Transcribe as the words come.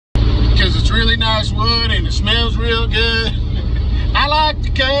because it's really nice wood and it smells real good. I like to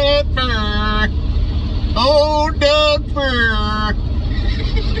cut fir, old Doug fir.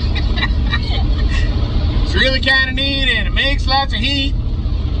 It's really kind of neat and it makes lots of heat.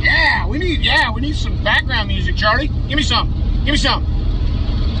 Yeah, we need some background music, Charlie. Give me some. Give me some.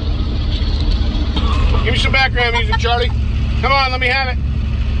 Give me some background music, Charlie. Come on, let me have it.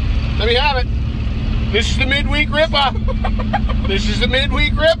 Let me have it. This is the midweek rip-off. This is the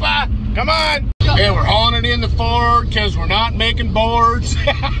midweek rip-off. Come on. And we're hauling it in the Ford because we're not making boards.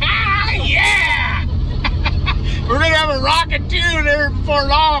 Yeah! We're going to have a rockin' tune there before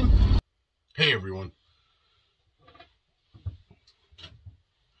long. Hey, everyone.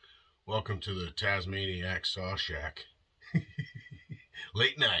 Welcome to the Tazmaniaxe Saw Shack.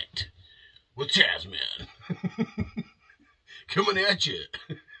 Late night with Tazman. Coming at you.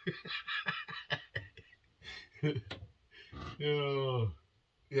 Oh,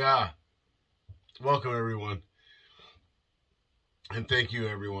 yeah. Welcome, everyone, and thank you,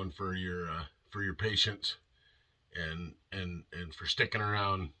 everyone, for your patience and for sticking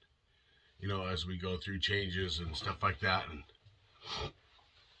around. You know, as we go through changes and stuff like that. And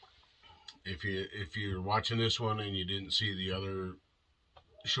if you're watching this one and you didn't see the other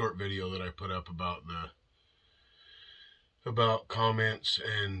short video that I put up about comments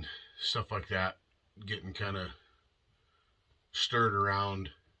and stuff like that, getting kind of stirred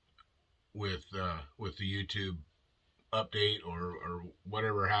around with the YouTube update or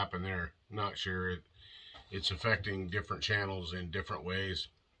whatever happened there. Not sure. It's affecting different channels in different ways.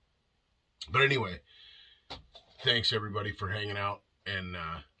 But anyway, thanks everybody for hanging out. And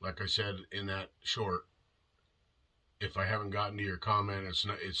like I said in that short, if I haven't gotten to your comment,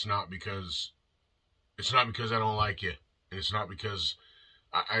 it's not because I don't like you, and it's not because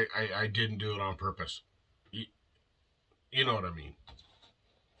I didn't do it on purpose. You know what I mean.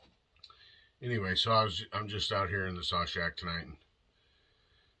 Anyway, so I'm just out here in the Saw Shack tonight and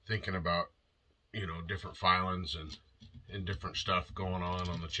thinking about, you know, different filings and different stuff going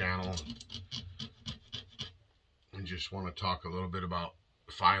on the channel, and just want to talk a little bit about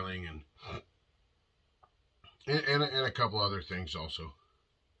filing and a couple other things also.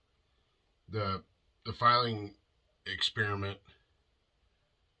 The filing experiment,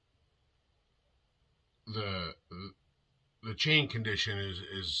 the chain condition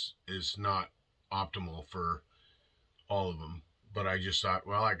is not optimal for all of them, but I just thought,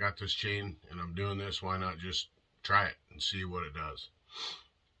 well, I got this chain and I'm doing this, why not just try it and see what it does.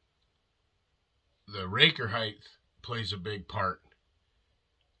 The raker height plays a big part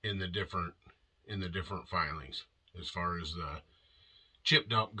in the different filings, as far as the chip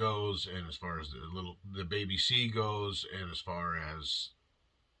dump goes, and as far as the baby C goes, and as far as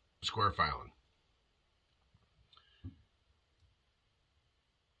square filing.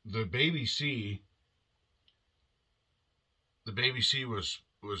 The baby C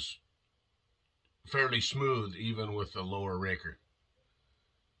was fairly smooth even with a lower raker,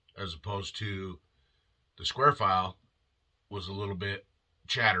 as opposed to the square file was a little bit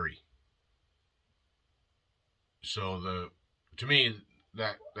chattery. So to me,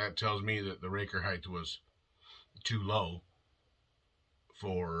 that tells me that the raker height was too low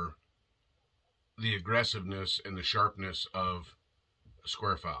for the aggressiveness and the sharpness of a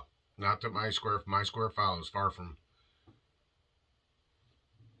square file. Not that my square file is far from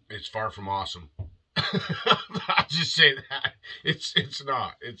awesome. I'll just say that it's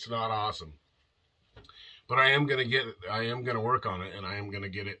not awesome. But I am gonna work on it, and I am gonna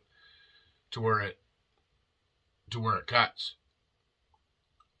get it to where it cuts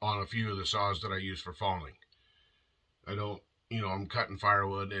on a few of the saws that I use for falling. I don't, you know, I'm cutting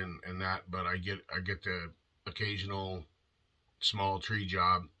firewood and that, but I get the occasional small tree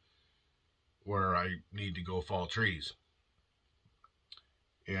job where I need to go fall trees.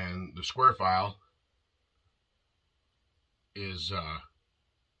 And the square file is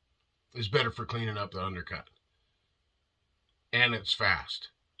better for cleaning up the undercut. And it's fast.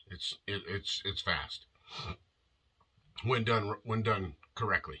 It's fast. When done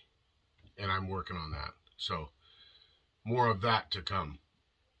correctly. And I'm working on that. So more of that to come.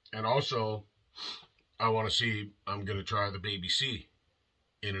 And also, I want to see, I'm going to try the baby C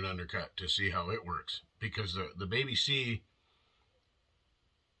in an undercut to see how it works, because the baby C,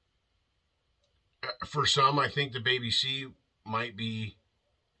 for some, I think the baby C might be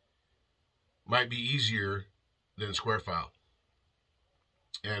easier than square file.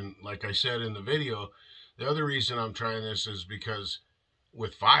 And like I said in the video, the other reason I'm trying this is because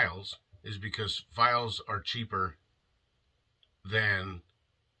files are cheaper than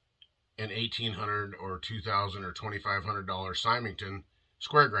an $1,800 or $2,000 or $2,500 Symington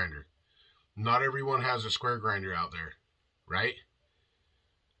square grinder. Not everyone has a square grinder out there, right?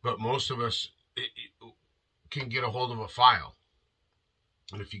 But most of us can get a hold of a file.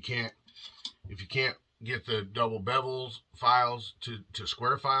 And if you can't get the double bevels files to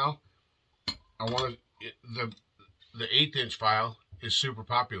square file, the 1/8 inch file is super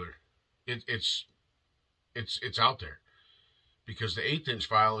popular. It's out there because the 1/8 inch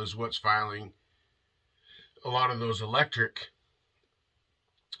file is what's filing a lot of those electric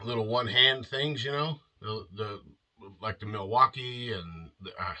little one hand things, you know, the like the Milwaukee, and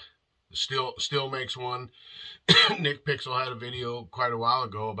the Still makes one. Nick Pixel had a video quite a while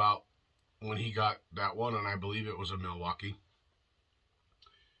ago about when he got that one, and I believe it was a Milwaukee.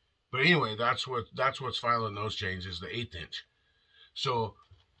 But anyway, that's what's filing those chains is the 1/8 inch. So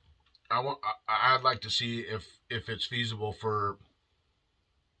I'd like to see if it's feasible for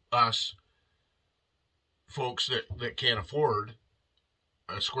us folks that can't afford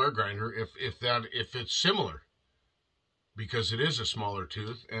a square grinder, if it's similar, because it is a smaller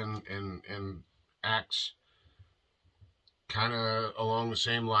tooth and acts kind of along the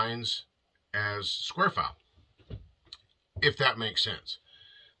same lines as square file, if that makes sense.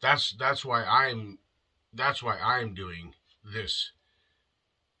 That's why I'm doing this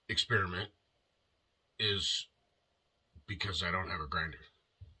experiment, is because I don't have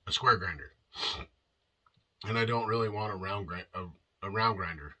a square grinder, and I don't really want a round grinder.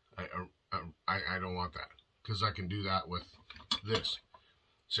 I don't want that, because I can do that with this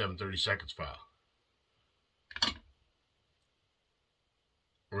 7/32 file,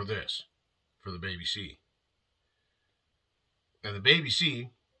 or this for the Baby C. And the Baby C,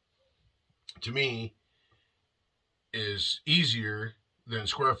 to me, is easier than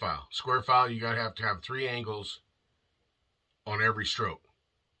square file. Square file, you gotta have to have 3 angles on every stroke,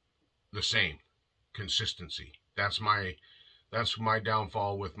 the same consistency. That's my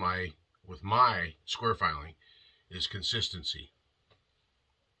downfall with my square filing, is consistency.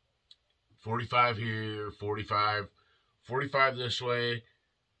 45 here, 45 this way,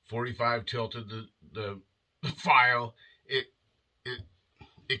 45 tilted the file.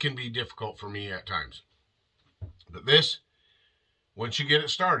 It can be difficult for me at times. But this, once you get it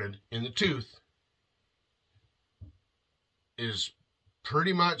started in the tooth, is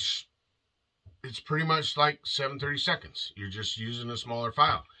pretty much like 7/32. You're just using a smaller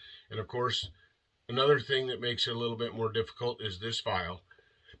file. And of course, another thing that makes it a little bit more difficult is this file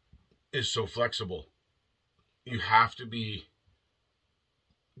is so flexible. You have to be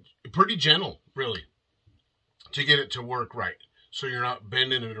pretty gentle, really, to get it to work right, so you're not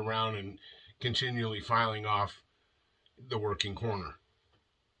bending it around and continually filing off the working corner.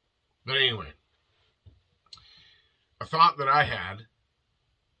 But anyway, a thought that I had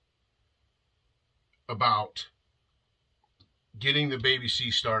about getting the Baby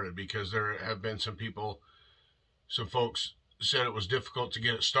C started, because there have been some folks said it was difficult to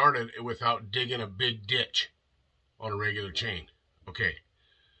get it started without digging a big ditch on a regular chain. Okay,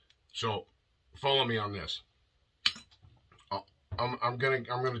 so follow me on this. I'm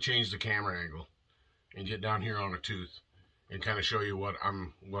gonna change the camera angle and get down here on a tooth and kind of show you where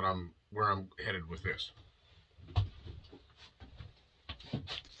I'm headed with this.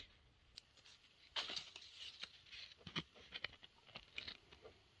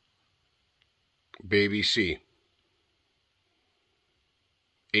 Baby C,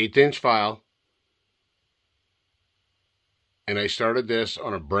 1/8 inch file, and I started this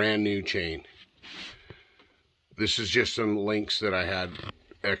on a brand new chain. This is just some links that I had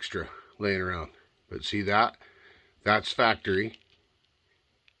extra laying around. But see that? That's factory.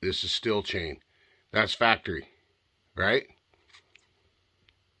 This is still chain. That's factory, right?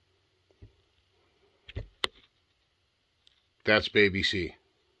 That's Baby C.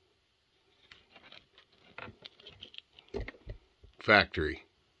 Factory.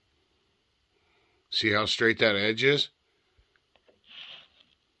 See how straight that edge is?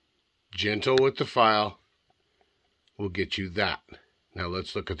 Gentle with the file will get you that. Now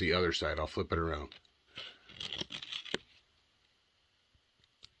let's look at the other side. I'll flip it around.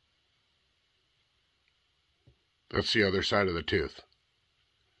 That's the other side of the tooth.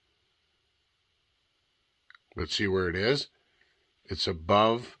 Let's see where it is. It's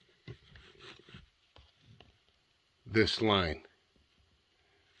above this line.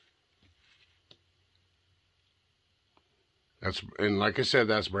 And like I said,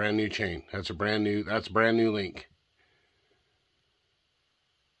 that's brand new chain. That's brand new link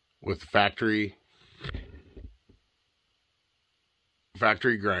with factory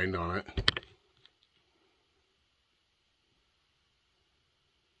grind on it.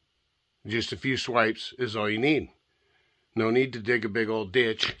 Just a few swipes is all you need. No need to dig a big old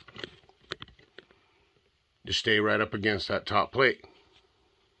ditch to stay right up against that top plate.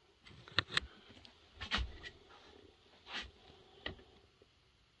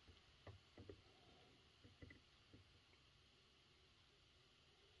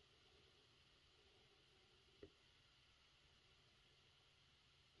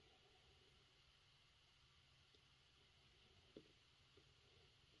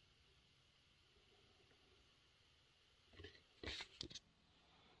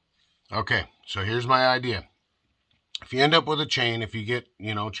 Okay, so here's my idea. If you end up with a chain, if you get,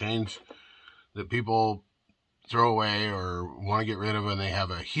 chains that people throw away or want to get rid of and they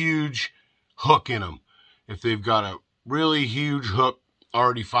have a huge hook in them, if they've got a really huge hook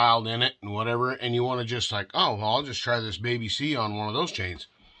already filed in it and whatever, and you want to just like, oh, well, I'll just try this Baby C on one of those chains.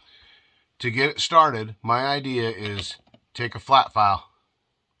 To get it started, my idea is take a flat file,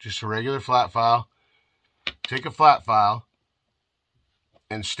 just a regular flat file, take a flat file,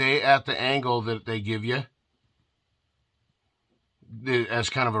 and stay at the angle that they give you as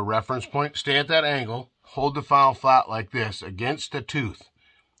kind of a reference point. Stay at that angle, hold the file flat like this against the tooth,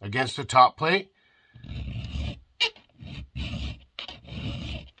 against the top plate,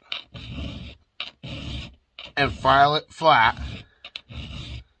 and file it flat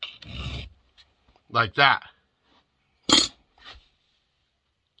like that.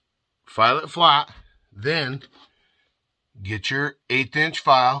 File it flat, then get your 1/8 inch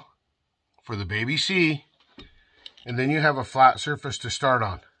file for the Baby C, and then you have a flat surface to start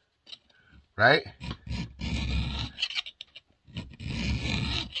on, right?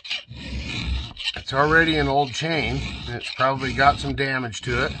 It's already an old chain, and it's probably got some damage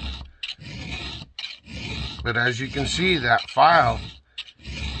to it. But as you can see, that file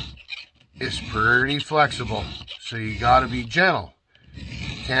is pretty flexible, so you got to be gentle.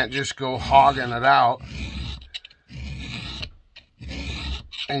 You can't just go hogging it out.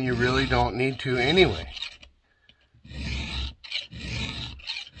 And you really don't need to anyway.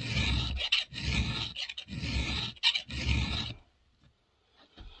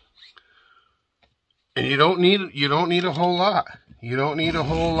 And you don't need a whole lot. You don't need a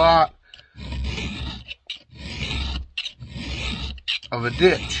whole lot of a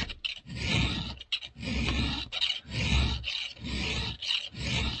ditch.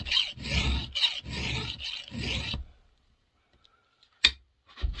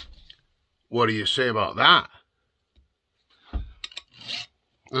 What do you say about that?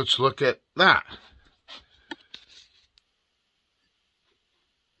 Let's look at that.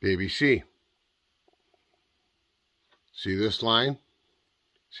 Baby C. See this line?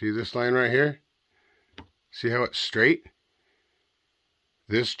 See this line right here? See how it's straight?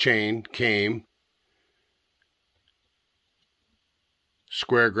 This chain came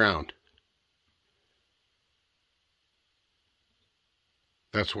square ground.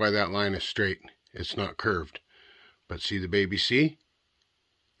 That's why that line is straight. It's not curved. But see the Baby C?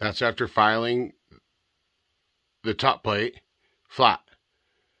 That's after filing the top plate flat.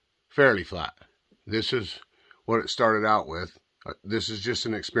 Fairly flat. This is what it started out with. This is just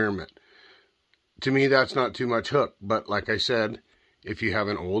an experiment. To me, that's not too much hook. But like I said, if you have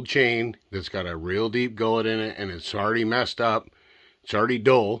an old chain that's got a real deep gullet in it and it's already messed up, it's already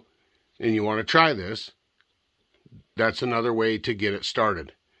dull, and you want to try this, that's another way to get it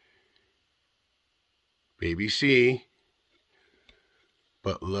started. Baby C.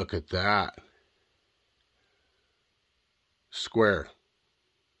 But look at that. Square.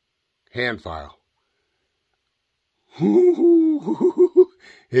 Hand file.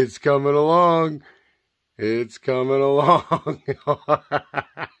 It's coming along. It's coming along.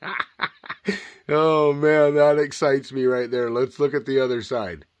 Oh man, that excites me right there. Let's look at the other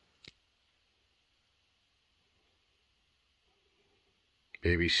side.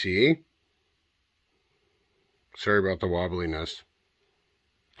 Baby C. Sorry about the wobbliness.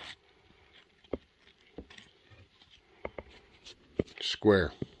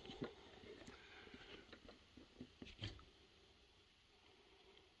 Square.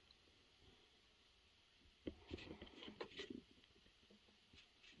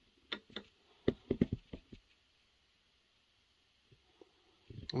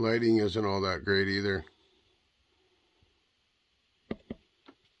 Lighting isn't all that great either.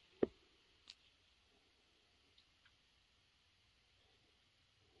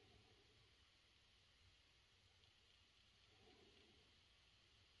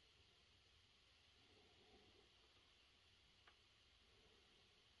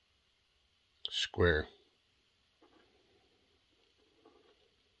 Square.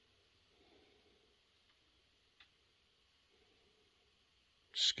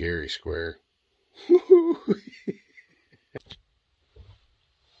 Scary square.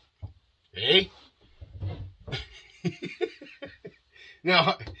 Hey?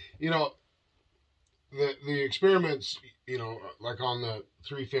 Now, you know, the experiments, you know, like on the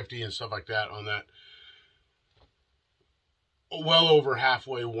 350 and stuff like that, on that well over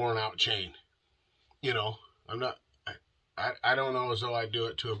halfway worn out chain, you know, I'm not, I don't know as though I'd do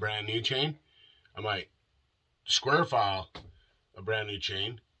it to a brand new chain. I might square file a brand new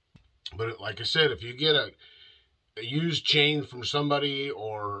chain. But like I said, if you get a used chain from somebody,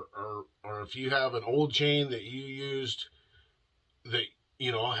 or if you have an old chain that you used that,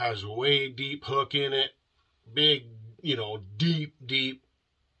 you know, has a way deep hook in it, big, you know, deep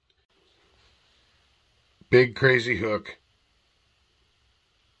big crazy hook,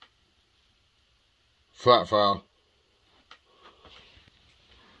 flat file,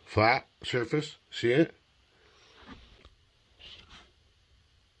 flat surface, see it,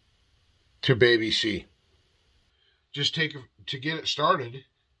 to baby C. Just take to get it started.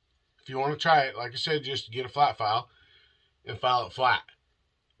 If you want to try it, like I said, just get a flat file and file it flat,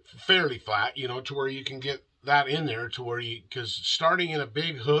 fairly flat, you know, to where you can get that in there, to where you, because starting in a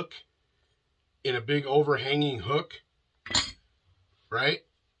big hook, in a big overhanging hook, right,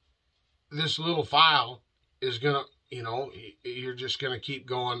 this little file is gonna, you know, you're just gonna keep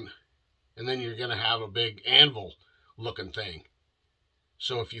going, and then you're gonna have a big anvil looking thing.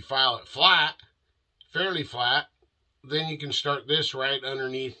 So if you file it flat, fairly flat, then you can start this right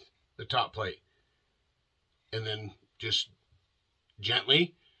underneath the top plate, and then just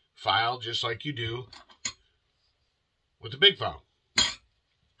gently file just like you do with the big file.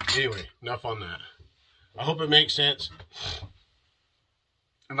 Anyway, enough on that. I hope it makes sense.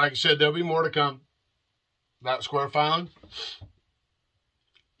 And like I said, there'll be more to come. That square filing,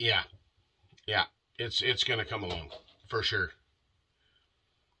 yeah, it's gonna come along for sure.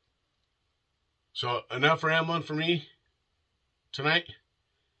 So enough rambling for me tonight.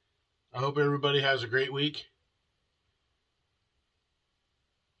 I hope everybody has a great week,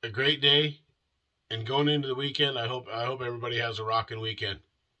 a great day, and going into the weekend, I hope everybody has a rocking weekend.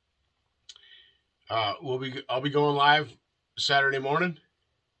 I'll be going live Saturday morning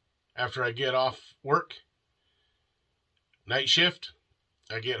after I get off work. Night shift.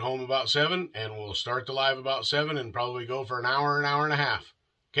 I get home about 7, and we'll start the live about 7 and probably go for an hour and a half.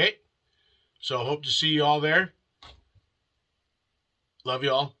 Okay? So hope to see you all there. Love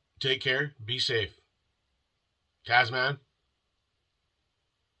you all. Take care. Be safe. TazMan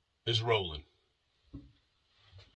is rolling.